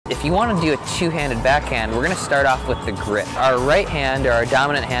If you want to do a two-handed backhand, we're going to start off with the grip. Our right hand, or our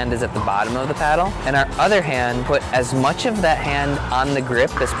dominant hand, is at the bottom of the paddle, and our other hand, put as much of that hand on the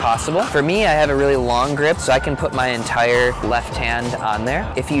grip as possible. For me, I have a really long grip, so I can put my entire left hand on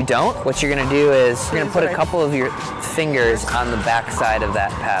there. If you don't, what you're going to do is you're going to put a couple of your fingers on the back side of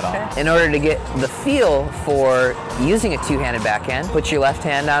that paddle. Okay. In order to get the feel for using a two-handed backhand, put your left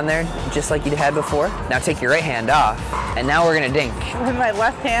hand on there just like you had before. Now take your right hand off, and now we're going to dink. With my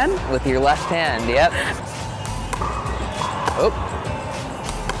left hand? With your left hand, yep. Oh.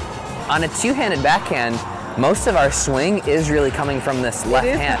 On a two-handed backhand, most of our swing is really coming from this left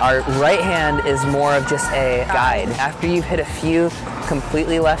hand. Our right hand is more of just a guide. After you've hit a few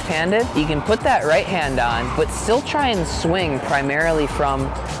completely left-handed, you can put that right hand on, but still try and swing primarily from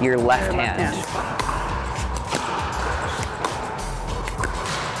your left hand.